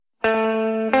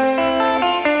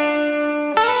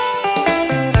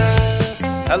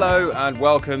Hello and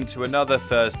welcome to another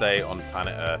Thursday on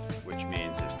Planet Earth, which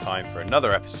means it's time for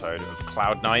another episode of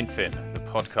Cloud9 Fin, the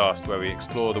podcast where we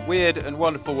explore the weird and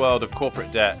wonderful world of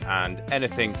corporate debt and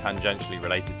anything tangentially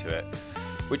related to it,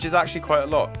 which is actually quite a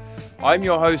lot. I'm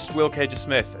your host, Will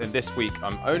Cager-Smith, and this week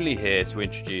I'm only here to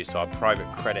introduce our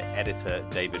private credit editor,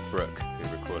 David Brooke,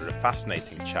 who recorded a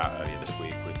fascinating chat earlier this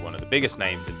week with one of the biggest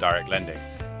names in direct lending,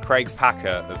 Craig Packer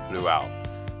of Blue Owl.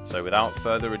 So without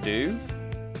further ado,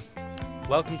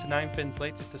 welcome to 9fin's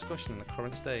latest discussion on the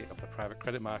current state of the private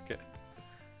credit market.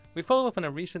 We follow up on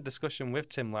a recent discussion with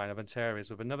Tim Line of Antares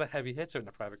with another heavy hitter in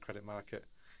the private credit market,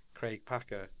 Craig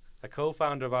Packer, a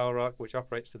co-founder of Owl Rock, which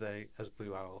operates today as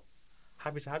Blue Owl.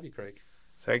 Happy to have you, Craig.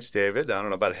 Thanks, David. I don't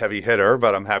know about heavy hitter,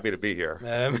 but I'm happy to be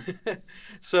here.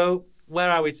 So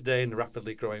where are we today in the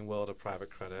rapidly growing world of private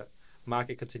credit?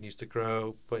 Market continues to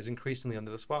grow, but is increasingly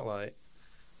under the spotlight.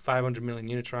 500 million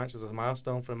unitranche was a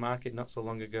milestone for the market not so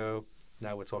long ago.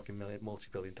 Now we're talking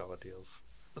multi-billion dollar deals.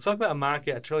 Let's talk about a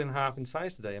market $1.5 trillion in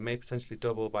size today and may potentially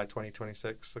double by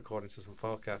 2026, according to some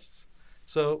forecasts.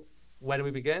 So where do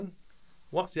we begin?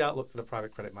 What's the outlook for the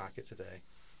private credit market today?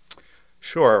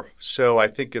 Sure. So I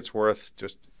think it's worth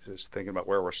just thinking about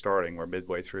where we're starting. We're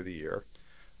midway through the year.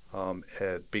 At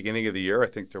the beginning of the year, I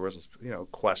think there was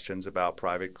questions about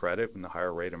private credit in the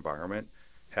higher rate environment.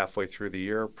 Halfway through the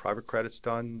year, private credit's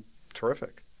done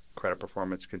terrific. Credit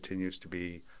performance continues to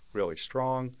be really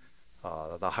strong.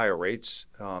 The higher rates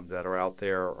that are out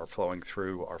there are flowing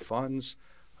through our funds.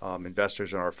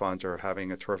 Investors in our funds are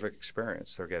having a terrific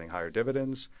experience. They're getting higher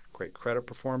dividends, great credit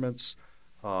performance.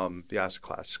 The asset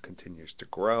class continues to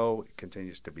grow. It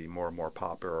continues to be more and more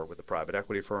popular with the private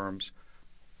equity firms.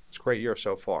 It's a great year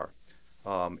so far.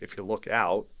 If you look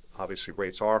out, obviously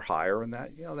rates are higher, and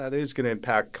that is going to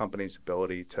impact companies'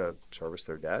 ability to service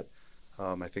their debt.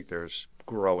 I think there's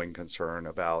growing concern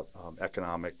about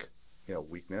economic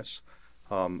weakness.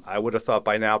 I would have thought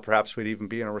by now perhaps we'd even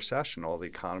be in a recession, although the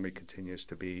economy continues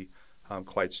to be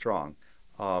quite strong.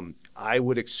 I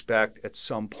would expect at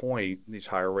some point these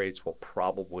higher rates will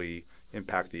probably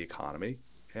impact the economy,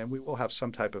 and we will have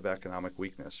some type of economic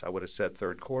weakness. I would have said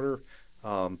third quarter,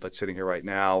 but sitting here right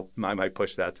now, I might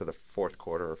push that to the fourth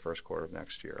quarter or first quarter of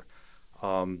next year.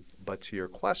 But to your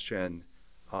question,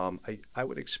 I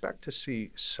would expect to see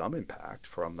some impact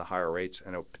from the higher rates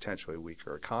and a potentially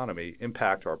weaker economy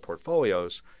impact our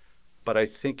portfolios, but I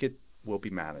think it will be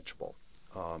manageable.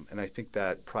 And I think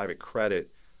that private credit,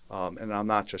 and I'm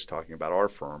not just talking about our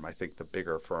firm, I think the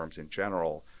bigger firms in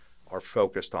general are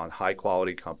focused on high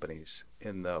quality companies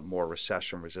in the more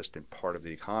recession resistant part of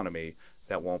the economy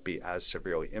that won't be as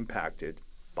severely impacted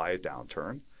by a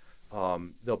downturn.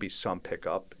 There'll be some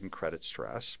pickup in credit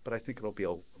stress, but I think it'll be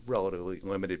a relatively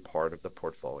limited part of the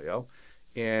portfolio.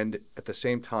 And at the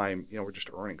same time, we're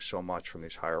just earning so much from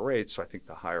these higher rates. So I think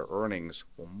the higher earnings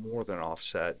will more than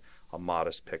offset a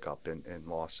modest pickup in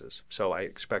losses. So I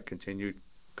expect continued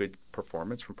good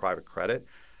performance from private credit.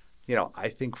 I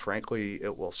think, frankly,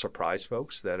 it will surprise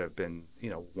folks that have been,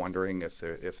 wondering if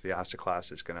the asset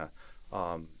class is going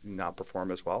to not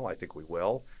perform as well. I think we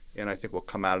will. And I think we'll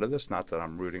come out of this, not that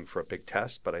I'm rooting for a big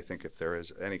test, but I think if there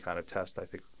is any kind of test, I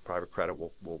think private credit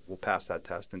will pass that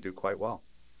test and do quite well.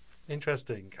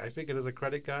 Interesting. I figured as a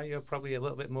credit guy, you're probably a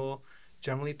little bit more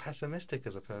generally pessimistic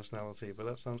as a personality, but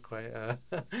that sounds quite a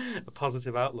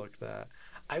positive outlook there.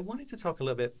 I wanted to talk a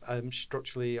little bit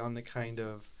structurally on the kind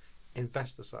of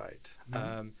investor side.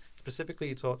 Mm-hmm. Specifically,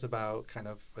 you talked about kind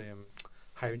of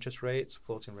higher interest rates,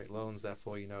 floating rate loans,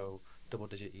 therefore,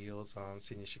 double-digit yields on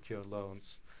senior secured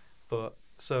loans. But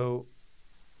so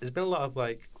there's been a lot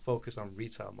of focus on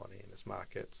retail money in this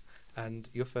market, and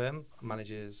your firm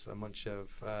manages a bunch of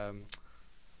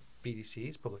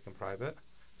BDCs, public and private.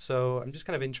 So I'm just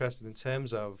kind of interested in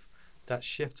terms of that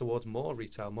shift towards more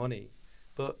retail money.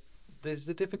 But there's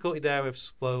the difficulty there with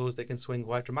flows that can swing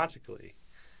quite dramatically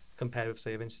compared with,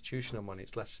 say, of institutional money.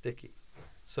 It's less sticky.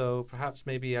 So perhaps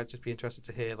maybe I'd just be interested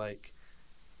to hear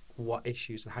what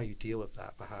issues and how you deal with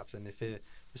that, perhaps. And if a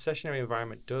recessionary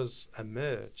environment does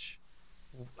emerge,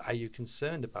 are you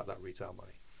concerned about that retail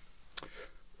money?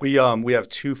 We have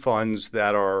two funds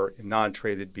that are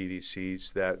non-traded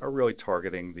BDCs that are really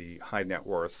targeting the high net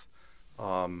worth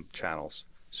channels.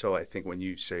 So I think when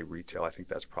you say retail, I think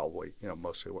that's probably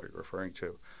mostly what you're referring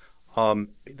to.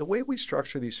 The way we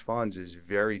structure these funds is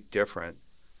very different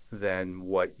than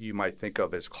what you might think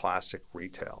of as classic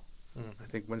retail. Mm-hmm. I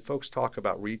think when folks talk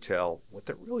about retail, what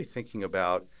they're really thinking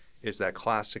about is that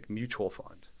classic mutual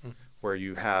fund, mm-hmm. where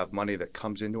you have money that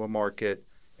comes into a market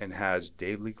and has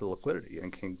daily liquidity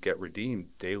and can get redeemed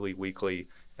daily, weekly,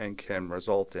 and can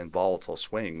result in volatile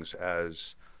swings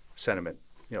as sentiment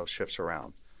shifts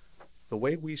around. the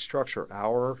way we structure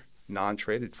our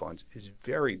non-traded funds is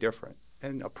very different,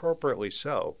 and appropriately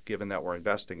so, given that we're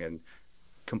investing in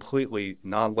completely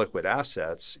non-liquid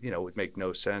assets. It would make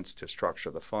no sense to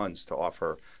structure the funds to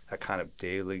offer that kind of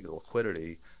daily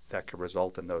liquidity that could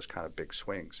result in those kind of big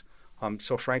swings.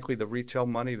 So frankly, the retail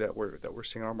money that we're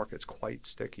seeing in our market is quite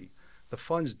sticky. The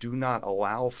funds do not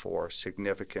allow for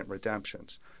significant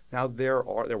redemptions. Now there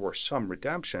were some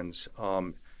redemptions.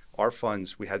 Our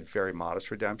funds, we had very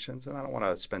modest redemptions, and I don't want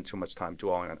to spend too much time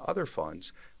dwelling on other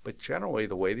funds, but generally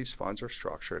the way these funds are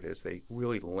structured is they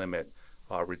really limit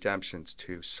redemptions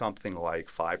to something like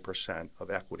 5%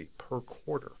 of equity per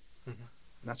quarter. Mm-hmm.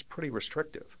 And that's pretty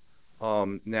restrictive.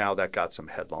 Now that got some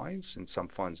headlines in some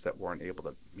funds that weren't able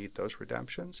to meet those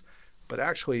redemptions, but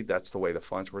actually that's the way the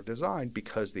funds were designed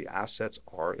because the assets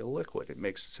are illiquid. It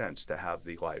makes sense to have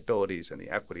the liabilities and the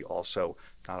equity also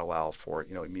not allow for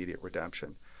immediate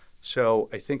redemption. So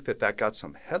I think that got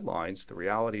some headlines. The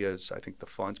reality is I think the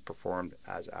funds performed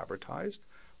as advertised.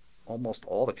 Almost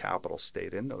all the capital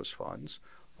stayed in those funds,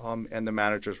 and the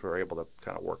managers were able to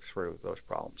kind of work through those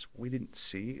problems. We didn't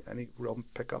see any real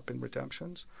pickup in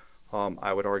redemptions.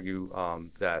 I would argue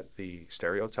that the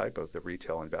stereotype of the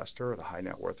retail investor, the high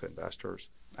net worth investors,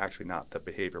 actually not the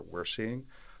behavior we're seeing.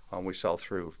 We sell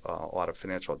through a lot of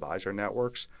financial advisor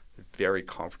networks. They're very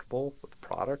comfortable with the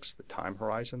products, the time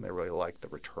horizon. They really like the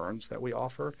returns that we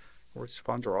offer. These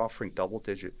funds are offering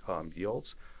double-digit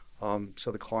yields.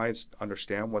 So the clients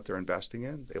understand what they're investing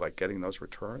in. They like getting those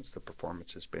returns. The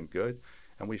performance has been good,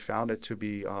 and we found it to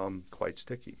be quite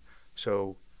sticky.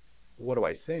 So what do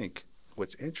I think?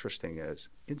 What's interesting is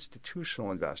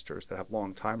institutional investors that have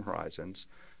long time horizons,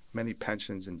 many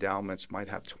pensions endowments might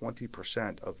have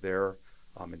 20% of their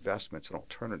investments in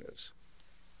alternatives.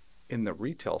 In the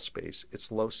retail space,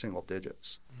 it's low single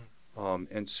digits.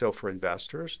 Mm-hmm. And so for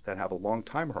investors that have a long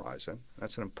time horizon,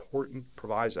 that's an important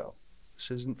proviso.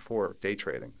 This isn't for day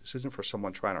trading. This isn't for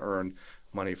someone trying to earn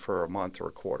money for a month or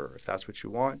a quarter. If that's what you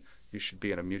want, you should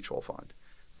be in a mutual fund.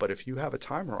 But if you have a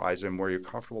time horizon where you're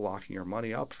comfortable locking your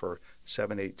money up for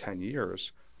 7, 8, 10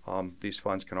 years, these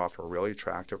funds can offer a really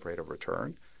attractive rate of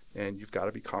return, and you've got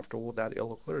to be comfortable with that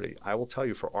illiquidity. I will tell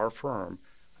you for our firm,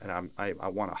 and I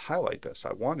want to highlight this,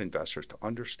 I want investors to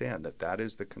understand that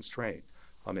is the constraint.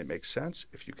 It makes sense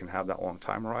if you can have that long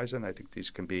time horizon. I think these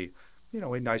can be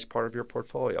a nice part of your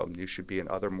portfolio. And you should be in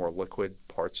other more liquid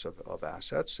parts of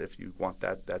assets if you want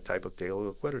that type of daily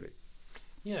liquidity.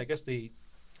 Yeah, I guess the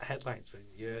headlines for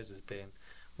years has been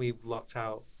we've locked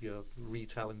out your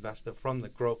retail investor from the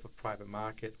growth of private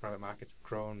markets. Private markets have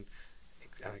grown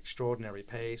at extraordinary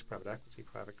pace, private equity,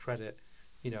 private credit.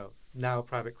 Now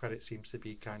private credit seems to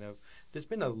be there's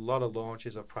been a lot of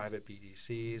launches of private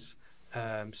BDCs.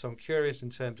 So I'm curious in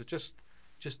terms of just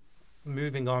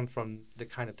moving on from the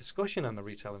kind of discussion on the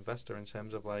retail investor in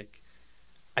terms of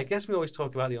I guess we always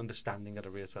talk about the understanding of the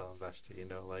retail investor,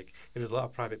 there's a lot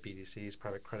of private BDCs,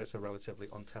 private credit's a relatively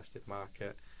untested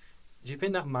market. Do you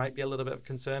think that might be a little bit of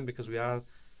concern because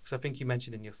I think you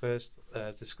mentioned in your first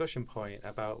discussion point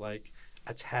about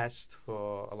a test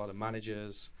for a lot of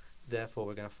managers, therefore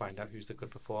we're going to find out who's the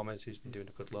good performers, who's been doing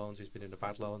the good loans, who's been doing the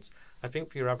bad loans. I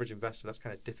think for your average investor that's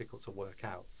kind of difficult to work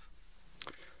out.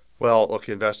 Well, look,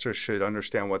 investors should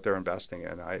understand what they're investing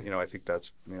in. I think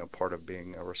that's part of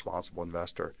being a responsible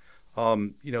investor.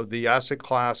 The asset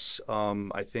class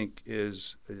I think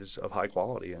is of high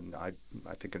quality, and I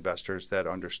think investors that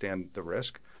understand the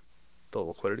risk, the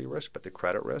liquidity risk, but the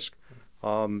credit risk,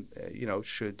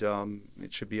 should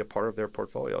be a part of their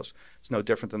portfolios. It's no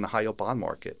different than the high yield bond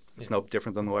market. It's no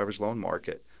different than the leveraged loan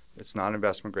market. It's not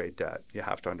investment grade debt. You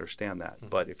have to understand that. Mm-hmm.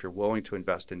 But if you're willing to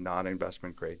invest in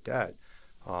non-investment grade debt,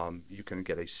 you can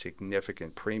get a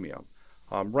significant premium.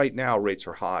 Right now, rates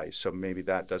are high, so maybe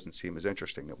that doesn't seem as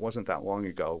interesting. It wasn't that long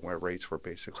ago where rates were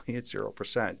basically at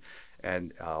 0%,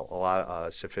 and a lot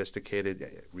of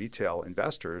sophisticated retail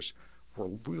investors were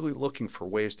really looking for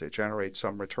ways to generate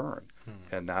some return,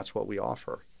 and that's what we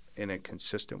offer in a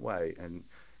consistent way. And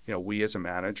we as a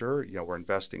manager, we're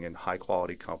investing in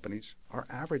high-quality companies. Our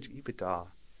average EBITDA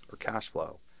or cash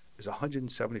flow is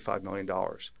 $175 million.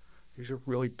 These are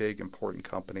really big, important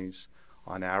companies.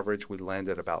 On average, we lend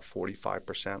at about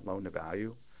 45% loan to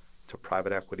value to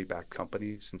private equity-backed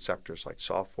companies in sectors like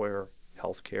software,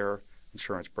 healthcare,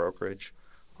 insurance brokerage.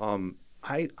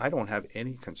 I don't have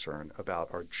any concern about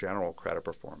our general credit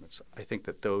performance. I think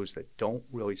that those that don't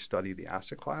really study the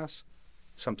asset class,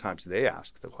 sometimes they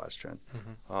ask the question.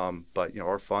 Mm-hmm. But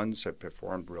our funds have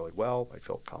performed really well. I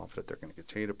feel confident they're going to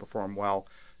continue to perform well.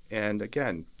 And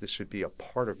again, this should be a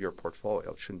part of your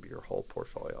portfolio. It shouldn't be your whole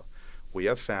portfolio. We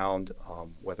have found,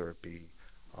 whether it be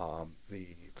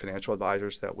the financial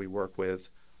advisors that we work with,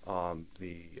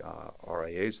 the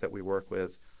RIAs that we work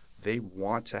with, they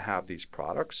want to have these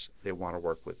products. They want to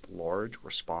work with large,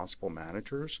 responsible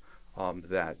managers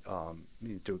that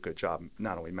do a good job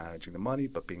not only managing the money,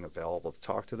 but being available to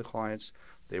talk to the clients.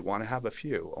 They want to have a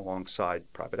few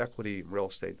alongside private equity, real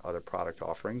estate, and other product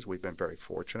offerings. We've been very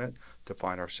fortunate to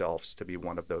find ourselves to be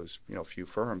one of those few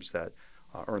firms that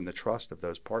earn the trust of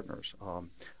those partners.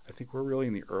 I think we're really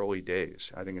in the early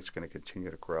days. I think it's going to continue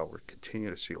to grow. We're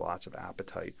continuing to see lots of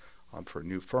appetite for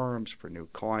new firms, for new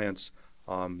clients.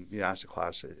 The asset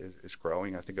class is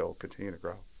growing. I think it will continue to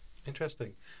grow.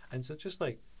 Interesting. And so just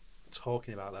like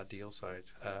talking about that deal side,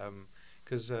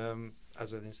 because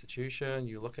as an institution,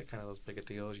 you look at kind of those bigger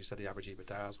deals. You said the average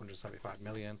EBITDA is 175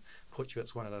 million, put you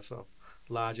as one of the sort of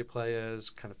larger players,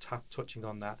 kind of touching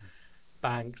on that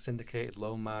bank syndicated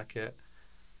loan market.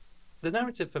 The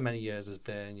narrative for many years has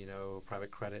been,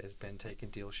 private credit has been taking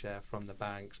deal share from the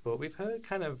banks, but we've heard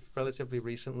kind of relatively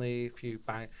recently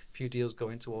few deals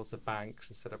going towards the banks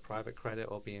instead of private credit,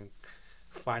 or being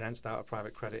financed out of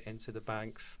private credit into the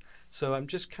banks. So I'm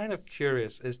just kind of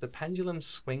curious, is the pendulum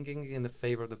swinging in the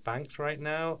favor of the banks right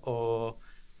now, or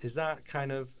is that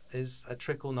is a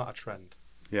trickle, not a trend?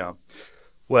 Yeah.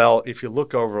 Well, if you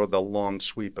look over the long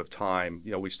sweep of time,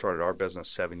 we started our business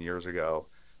 7 years ago.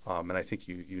 And I think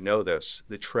you know this,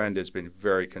 the trend has been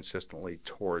very consistently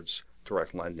towards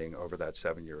direct lending over that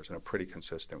 7 years in a pretty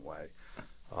consistent way.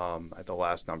 At the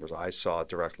last numbers I saw,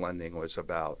 direct lending was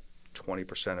about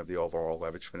 20% of the overall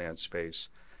leverage finance space.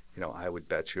 I would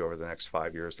bet you over the next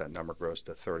 5 years that number grows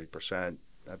to 30%.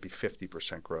 That'd be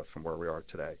 50% growth from where we are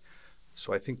today.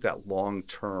 So I think that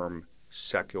long-term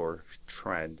secular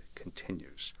trend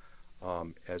continues.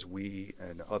 As we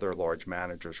and other large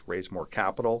managers raise more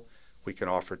capital, we can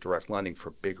offer direct lending for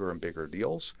bigger and bigger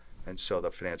deals. And so the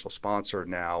financial sponsor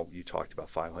now, you talked about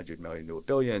 500 million to $1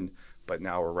 billion, but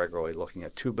now we're regularly looking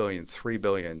at 2 billion, 3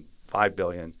 billion, 5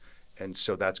 billion. And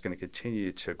so that's going to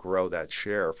continue to grow that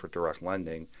share for direct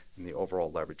lending in the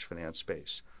overall leverage finance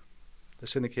space. The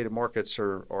syndicated markets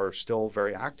are still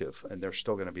very active, and they're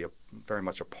still going to be very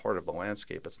much a part of the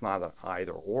landscape. It's not an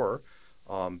either or.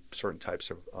 Certain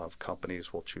types of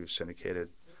companies will choose syndicated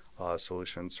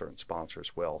solutions, certain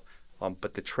sponsors will.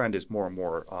 But the trend is more and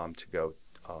more to go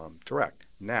direct.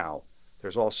 Now,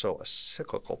 there's also a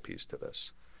cyclical piece to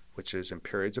this, which is in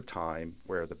periods of time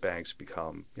where the banks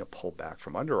become pulled back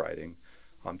from underwriting.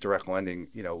 Direct lending,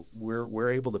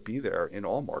 we're able to be there in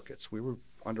all markets. We were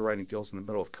underwriting deals in the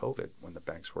middle of COVID when the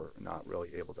banks were not really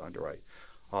able to underwrite.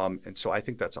 And so I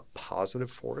think that's a positive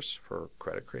force for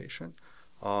credit creation.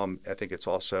 I think it's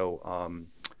also,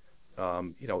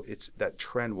 it's that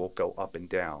trend will go up and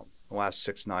down. The last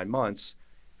 6-9 months,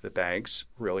 the banks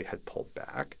really had pulled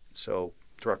back. So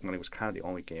direct lending was kind of the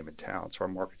only game in town. So our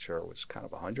market share was kind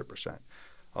of 100%.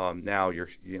 Now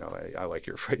I like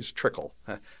your phrase, trickle.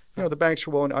 The banks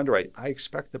are willing to underwrite. I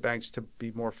expect the banks to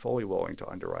be more fully willing to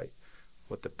underwrite.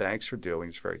 What the banks are doing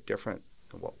is very different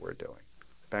than what we're doing.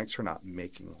 The banks are not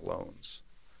making loans.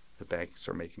 The banks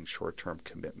are making short-term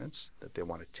commitments that they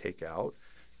want to take out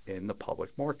in the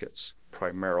public markets,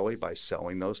 primarily by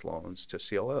selling those loans to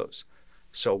CLOs.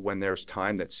 So when there's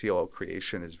time that CLO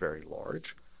creation is very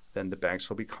large, then the banks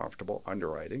will be comfortable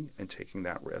underwriting and taking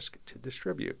that risk to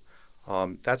distribute.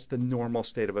 That's the normal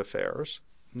state of affairs,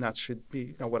 and that should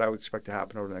be what I would expect to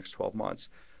happen over the next 12 months.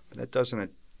 But that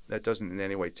doesn't in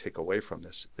any way take away from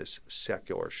this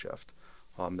secular shift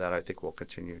that I think will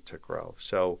continue to grow.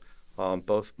 So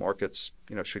both markets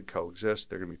should coexist.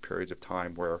 There are going to be periods of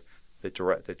time where the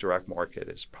direct market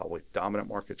is probably dominant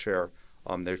market share.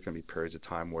 There's going to be periods of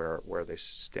time where they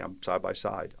stand side by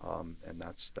side, and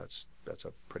that's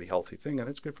a pretty healthy thing, and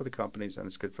it's good for the companies and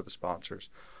it's good for the sponsors,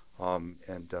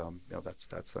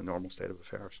 that's the normal state of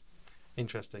affairs.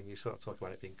 Interesting. You sort of talk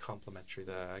about it being complementary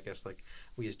there. I guess like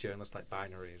we as journalists like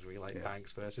binaries. We like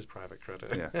banks versus private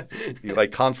credit. Yeah, you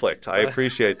like conflict. I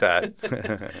appreciate that.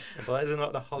 Well, isn't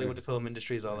what the Hollywood film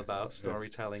industry is all about?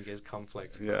 Storytelling is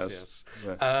conflict. Yes.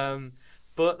 Yeah.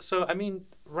 But so, I mean,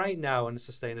 right now, on the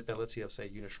sustainability of, say,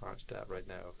 unitranche debt right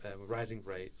now, rising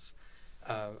rates,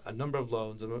 a number of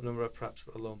loans, a number of perhaps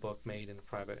a loan book made in the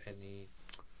private in the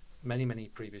many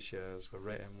previous years were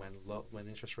written when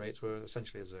interest rates were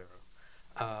essentially at zero.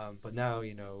 But now,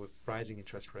 with rising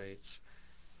interest rates,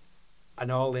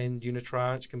 an all-in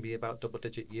unitranche can be about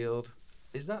double-digit yield.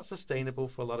 Is that sustainable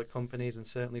for a lot of companies, and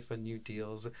certainly for new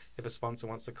deals? If a sponsor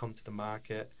wants to come to the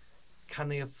market, can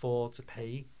they afford to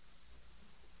pay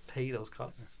those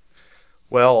costs?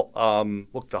 Well,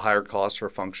 look, the higher costs are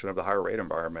a function of the higher rate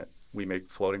environment. We make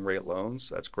floating rate loans.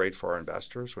 That's great for our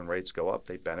investors. When rates go up,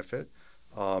 they benefit.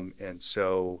 And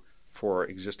so for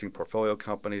existing portfolio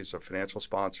companies or financial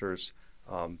sponsors,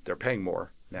 they're paying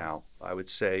more now. I would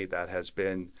say that has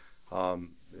been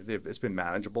it's been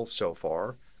manageable so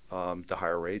far. The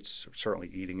higher rates are certainly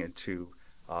eating into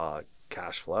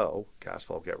cash flow. Cash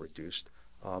flow get reduced,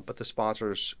 but the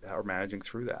sponsors are managing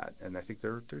through that, and I think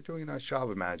they're doing a nice job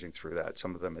of managing through that.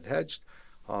 Some of them had hedged,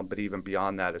 but even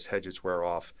beyond that, as hedges wear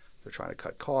off, they're trying to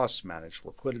cut costs, manage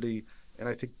liquidity, and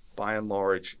I think by and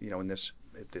large, in this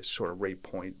at this sort of rate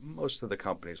point, most of the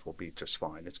companies will be just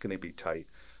fine. It's going to be tight,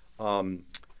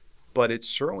 but it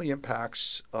certainly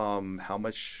impacts how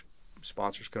much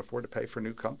sponsors can afford to pay for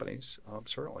new companies.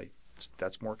 Certainly,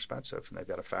 that's more expensive, and they've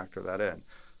got to factor that in.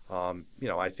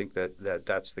 I think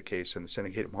that's the case in the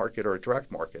syndicated market or a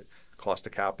direct market. Cost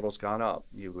of capital's gone up.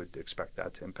 You would expect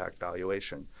that to impact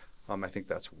valuation. I think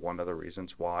that's one of the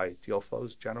reasons why deal flow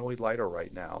is generally lighter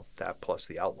right now. That plus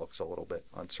the outlook's a little bit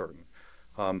uncertain.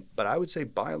 But I would say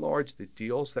by and large, the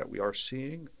deals that we are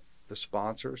seeing, the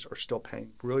sponsors are still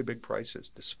paying really big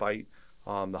prices despite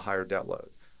the higher debt load.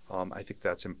 I think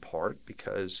that's in part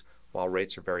because while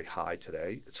rates are very high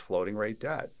today, it's floating rate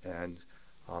debt. And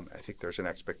I think there's an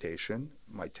expectation,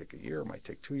 might take a year, might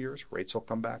take 2 years, rates will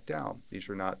come back down. These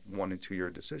are not 1 and 2 year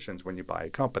decisions when you buy a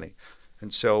company.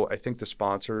 And so I think the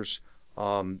sponsors,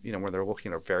 when they're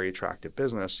looking at a very attractive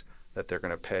business that they're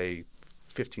going to pay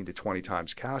 15 to 20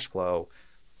 times cash flow,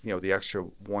 the extra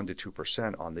 1 to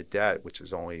 2% on the debt, which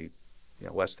is only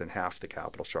less than half the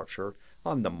capital structure,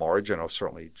 on the margin will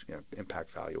certainly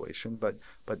impact valuation, but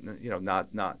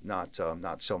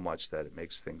not so much that it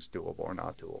makes things doable or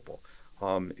not doable.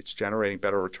 It's generating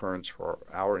better returns for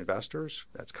our investors.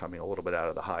 That's coming a little bit out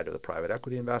of the hide of the private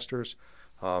equity investors.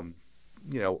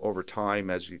 Over time,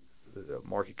 as the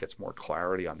market gets more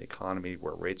clarity on the economy,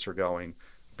 where rates are going,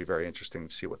 it'll be very interesting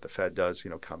to see what the Fed does,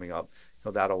 coming up.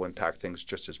 That'll impact things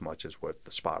just as much as what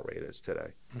the spot rate is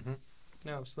today. Mm-hmm.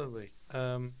 No, absolutely.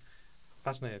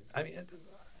 Fascinating. I mean,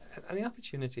 any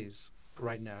opportunities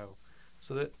right now?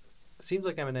 So that it seems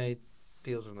like M&A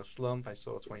deals in a slump. I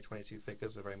saw 2022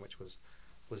 figures are very much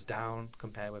was down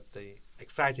compared with the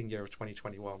exciting year of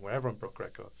 2021, where everyone broke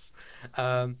records.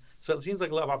 So it seems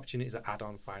like a lot of opportunities are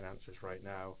add-on finances right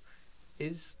now.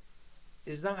 Is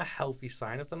that a healthy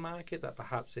sign of the market, that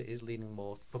perhaps it is leaning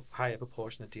more higher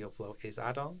proportion of deal flow is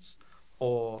add-ons,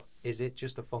 or is it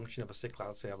just a function of a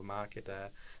cyclicality of a market there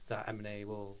that M&A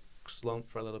will slump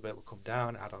for a little bit, will come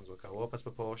down, add-ons will go up as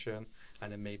proportion,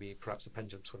 and then maybe perhaps the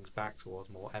pendulum swings back towards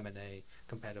more M&A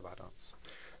compared to add-ons?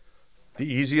 The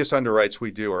easiest underwrites we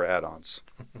do are add-ons,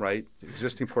 right? The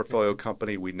existing portfolio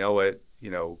company, we know it.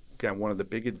 Again, one of the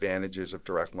big advantages of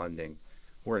direct lending,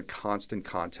 we're in constant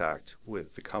contact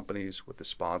with the companies, with the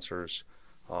sponsors.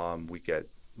 We get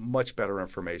much better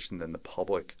information than the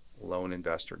public loan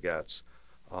investor gets.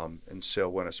 And so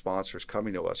when a sponsor is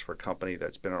coming to us for a company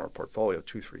that's been in our portfolio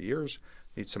 2-3 years,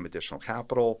 needs some additional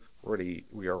capital,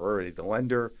 we are already the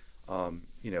lender.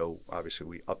 Obviously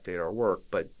we update our work,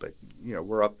 but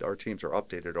our teams are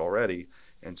updated already.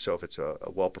 And so if it's a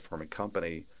well-performing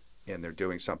company and they're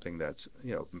doing something that's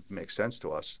makes sense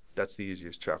to us, that's the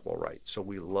easiest check we'll write. So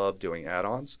we love doing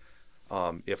add-ons.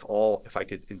 If I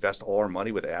could invest all our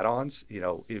money with add-ons,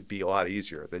 it'd be a lot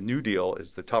easier. The new deal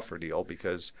is the tougher deal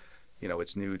because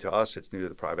it's new to us, it's new to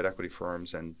the private equity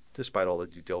firms, and despite all the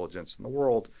due diligence in the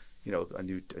world, a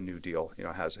new deal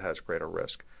has greater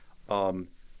risk.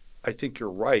 I think you're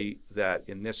right that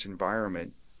in this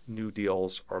environment, new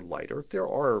deals are lighter. There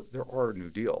are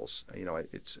new deals.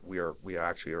 We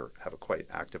actually have a quite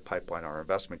active pipeline on our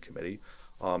investment committee,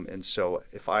 and so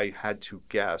if I had to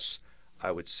guess,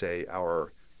 I would say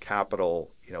our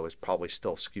capital is probably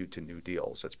still skewed to new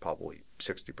deals. It's probably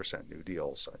 60% new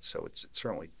deals, so it's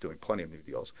certainly doing plenty of new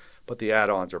deals. But the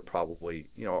add-ons are probably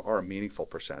are a meaningful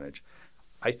percentage.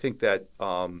 I think that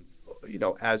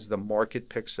as the market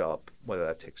picks up, whether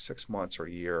that takes 6 months or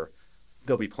a year,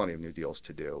 there'll be plenty of new deals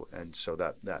to do, and so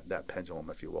that pendulum,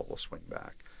 if you will swing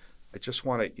back. I just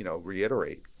want to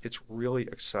reiterate, it's really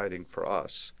exciting for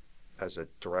us as a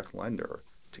direct lender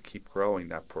to keep growing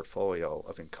that portfolio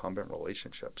of incumbent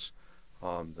relationships.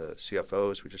 The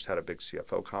CFOs, we just had a big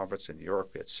CFO conference in New York.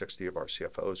 We had 60 of our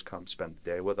CFOs come spend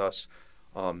the day with us.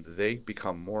 They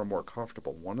become more and more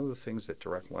comfortable. One of the things that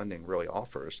direct lending really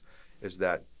offers is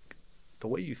that the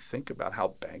way you think about how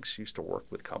banks used to work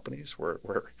with companies, where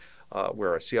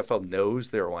a CFO knows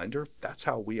their lender, that's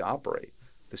how we operate.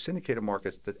 The syndicated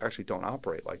markets that actually don't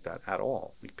operate like that at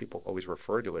all. People always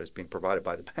refer to it as being provided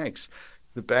by the banks.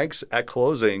 The banks at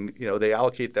closing, they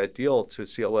allocate that deal to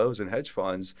CLOs and hedge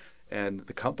funds, and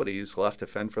the companies left to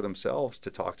fend for themselves to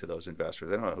talk to those investors.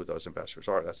 They don't know who those investors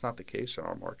are. That's not the case in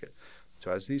our market.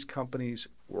 So as these companies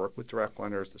work with direct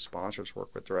lenders, the sponsors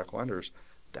work with direct lenders,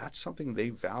 that's something they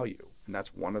value. And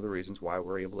that's one of the reasons why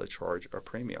we're able to charge a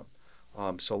premium.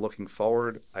 So looking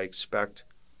forward, I expect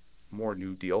more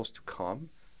new deals to come.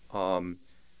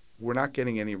 We're not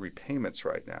getting any repayments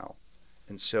right now.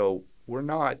 And so we're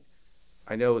not,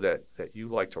 I know that you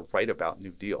like to write about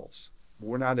new deals.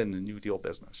 We're not in the new deal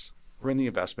business. We're in the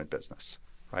investment business,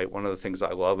 right? One of the things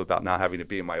I love about not having to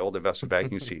be in my old investment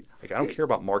banking seat, like I don't care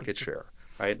about market share,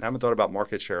 right? And I haven't thought about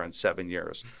market share in 7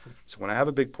 years. So when I have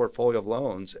a big portfolio of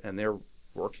loans and they're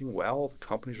working well, the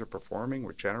companies are performing,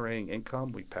 we're generating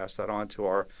income, we pass that on to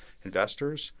our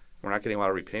investors, we're not getting a lot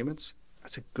of repayments,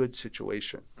 that's a good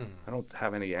situation. I don't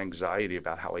have any anxiety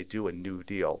about how I do a new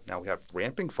deal. Now we have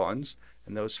ramping funds,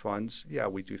 and those funds, yeah,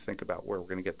 we do think about where we're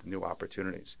going to get the new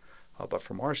opportunities. But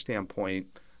from our standpoint,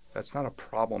 that's not a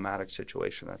problematic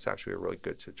situation. That's actually a really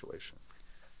good situation.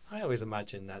 I always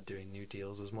imagine that doing new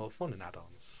deals is more fun than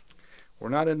add-ons. We're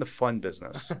not in the fun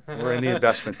business. We're in the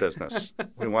investment business.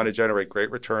 We want to generate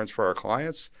great returns for our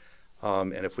clients.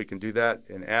 And if we can do that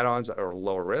in add-ons that are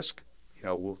lower risk,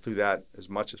 we'll do that as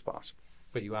much as possible.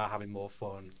 But you are having more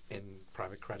fun in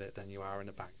private credit than you are in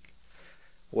a bank.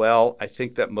 Well, I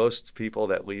think that most people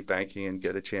that leave banking and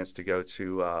get a chance to go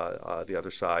to the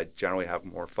other side generally have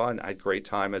more fun. I had a great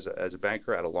time as a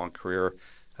banker. I had a long career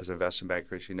as an investment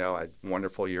banker, as you know. I had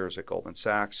wonderful years at Goldman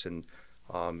Sachs and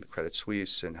Credit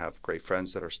Suisse, and have great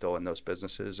friends that are still in those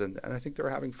businesses. And I think they're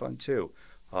having fun too.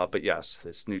 But yes,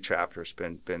 this new chapter has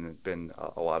been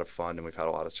a lot of fun, and we've had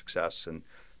a lot of success, and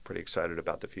pretty excited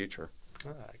about the future.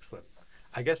 Excellent.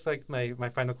 I guess like my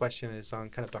final question is on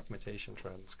kind of documentation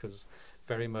trends, because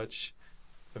very much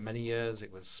for many years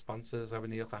it was sponsors having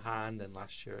the upper hand, and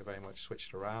last year it very much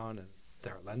switched around and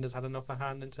direct lenders had an upper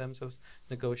hand in terms of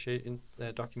negotiating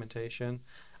their documentation.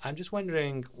 I'm just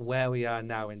wondering where we are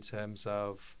now in terms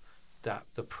of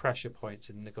the pressure points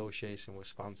in negotiation with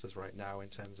sponsors right now, in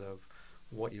terms of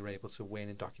what you're able to win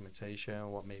in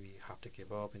documentation, what maybe you have to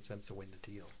give up in terms of win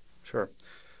the deal. Sure.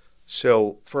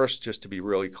 So first, just to be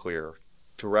really clear,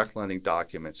 direct lending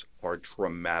documents are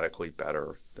dramatically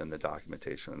better than the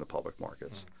documentation in the public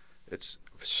markets. It's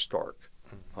stark.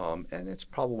 And it's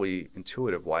probably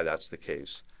intuitive why that's the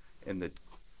case. In the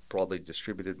broadly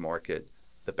distributed market,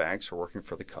 the banks are working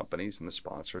for the companies and the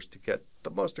sponsors to get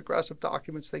the most aggressive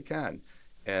documents they can.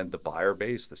 And the buyer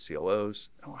base, the CLOs,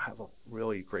 don't have a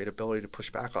really great ability to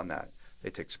push back on that. They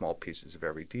take small pieces of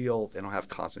every deal. They don't have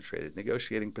concentrated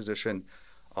negotiating position.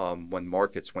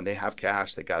 When they have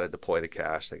cash, they got to deploy the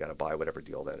cash. They got to buy whatever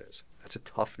deal that is. That's a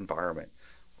tough environment.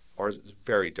 Ours is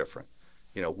very different.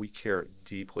 We care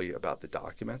deeply about the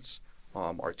documents.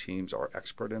 Our teams are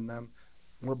expert in them.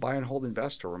 We're a buy and hold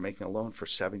investor. We're making a loan for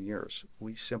 7 years.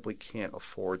 We simply can't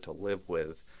afford to live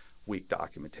with weak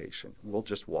documentation. We'll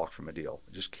just walk from a deal.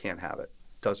 We just can't have it.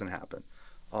 Doesn't happen.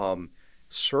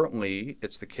 Certainly,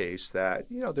 it's the case that,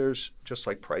 there's just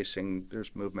like pricing,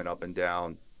 there's movement up and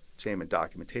down, same in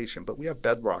documentation, but we have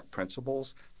bedrock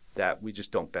principles that we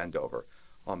just don't bend over.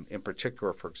 In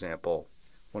particular, for example,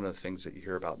 one of the things that you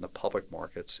hear about in the public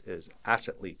markets is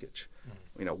asset leakage.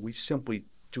 We simply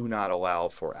do not allow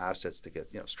for assets to get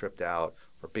stripped out,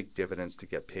 or big dividends to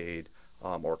get paid,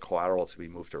 or collateral to be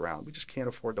moved around. We just can't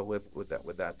afford to live with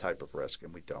that type of risk,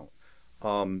 and we don't.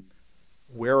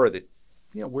 Where are the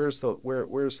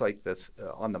where's like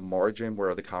on the margin, where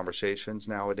are the conversations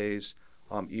nowadays?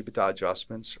 EBITDA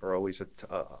adjustments are always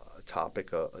a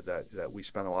topic that we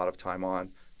spend a lot of time on.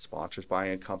 Sponsors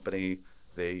buying a company,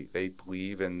 they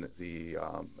believe in the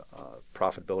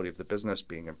profitability of the business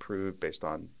being improved based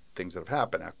on things that have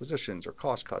happened, acquisitions or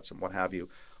cost cuts and what have you.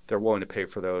 They're willing to pay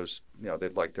for those.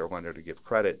 They'd like their lender to give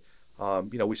credit.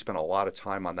 We spend a lot of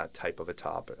time on that type of a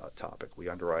topic. We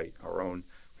underwrite our own.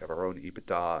 We have our own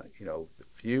EBITDA,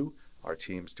 view. Our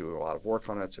teams do a lot of work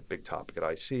on it. It's a big topic at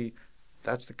IC.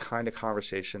 That's the kind of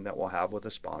conversation that we'll have with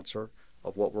a sponsor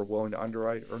of what we're willing to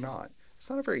underwrite or not. It's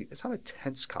not a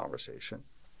tense conversation.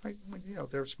 Right?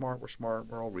 They're smart, we're smart,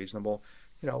 we're all reasonable,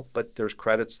 but there's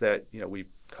credits that, we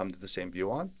come to the same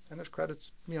view on, and there's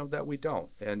credits, that we don't,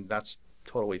 and that's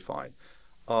totally fine.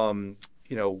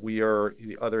 We are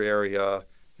the other area,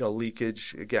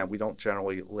 leakage, again, we don't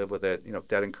generally live with it.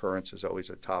 Debt incurrence is always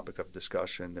a topic of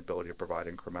discussion, the ability to provide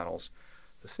incrementals.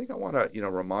 The thing I want to,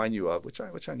 remind you of, which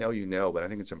I know but I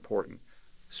think it's important,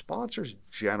 sponsors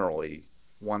generally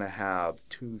want to have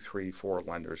 2, 3, 4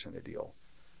 lenders in a deal.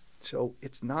 So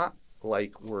it's not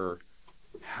like we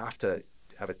have to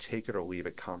have a take it or leave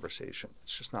it conversation.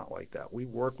 It's just not like that. We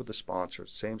work with the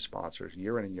sponsors, same sponsors,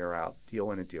 year in and year out,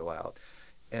 deal in and deal out.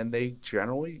 And they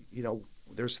generally,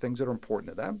 there's things that are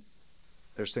important to them.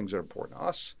 There's things that are important to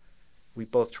us. we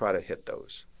both try to hit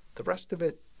those. The rest of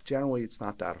it, generally, it's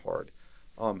not that hard.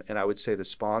 And I would say the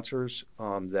sponsors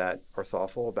that are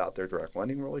thoughtful about their direct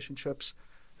lending relationships,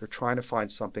 they're trying to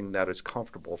find something that is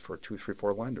comfortable for 2, 3,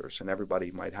 4 lenders, and everybody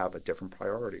might have a different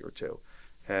priority or two.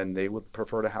 And they would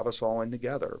prefer to have us all in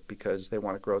together because they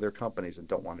want to grow their companies and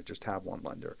don't want to just have one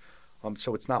lender.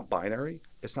 So it's not binary.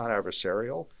 It's not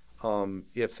adversarial.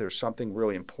 If there's something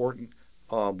really important,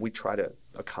 we try to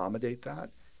accommodate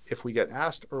that. If we get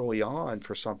asked early on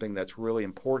for something that's really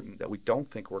important that we don't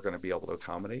think we're going to be able to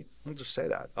accommodate, we'll just say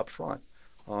that up front.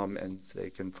 And they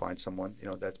can find someone,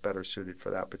 that's better suited for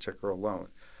that particular loan.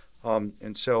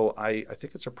 And so I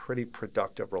think it's a pretty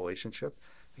productive relationship.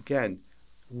 Again,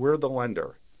 we're the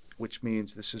lender, which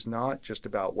means this is not just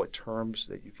about what terms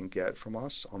that you can get from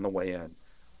us on the way in.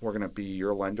 We're going to be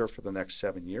your lender for the next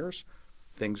 7 years.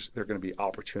 There are going to be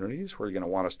opportunities where you're going to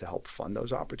want us to help fund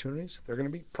those opportunities. There are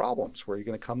going to be problems where you're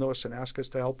going to come to us and ask us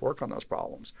to help work on those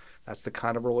problems. That's the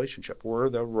kind of relationship. We're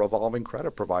the revolving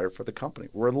credit provider for the company.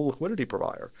 We're the liquidity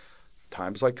provider.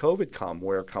 Times like COVID come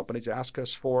where companies ask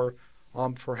us for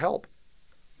help.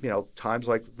 Times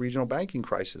like regional banking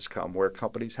crisis come where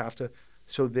companies have to.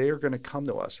 So they're going to come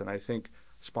to us. And I think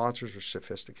sponsors are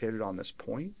sophisticated on this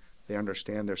point. They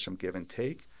understand there's some give and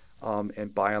take.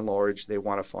 And by and large, they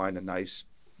want to find a nice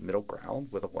middle ground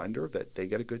with a lender that they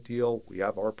get a good deal. We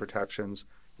have our protections.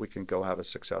 We can go have a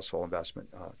successful investment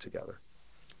together.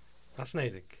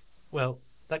 Fascinating. Well,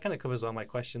 that kind of covers all my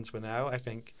questions for now. I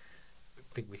think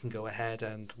we can go ahead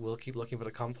and we'll keep looking for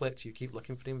the conflict. You keep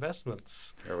looking for the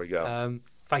investments. There we go.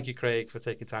 Thank you, Craig, for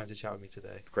taking time to chat with me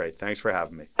today. Great. Thanks for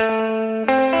having me.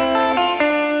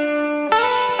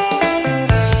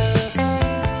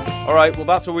 All right, well,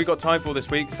 that's all we've got time for this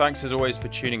week. Thanks as always for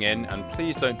tuning in, and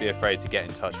please don't be afraid to get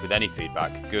in touch with any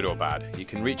feedback, good or bad. You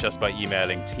can reach us by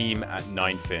emailing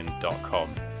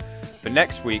team@9fin.com. For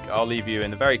next week, I'll leave you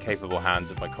in the very capable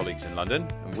hands of my colleagues in London,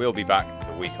 and we'll be back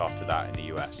the week after that in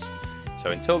the US. So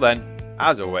until then,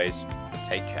 as always,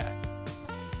 take care.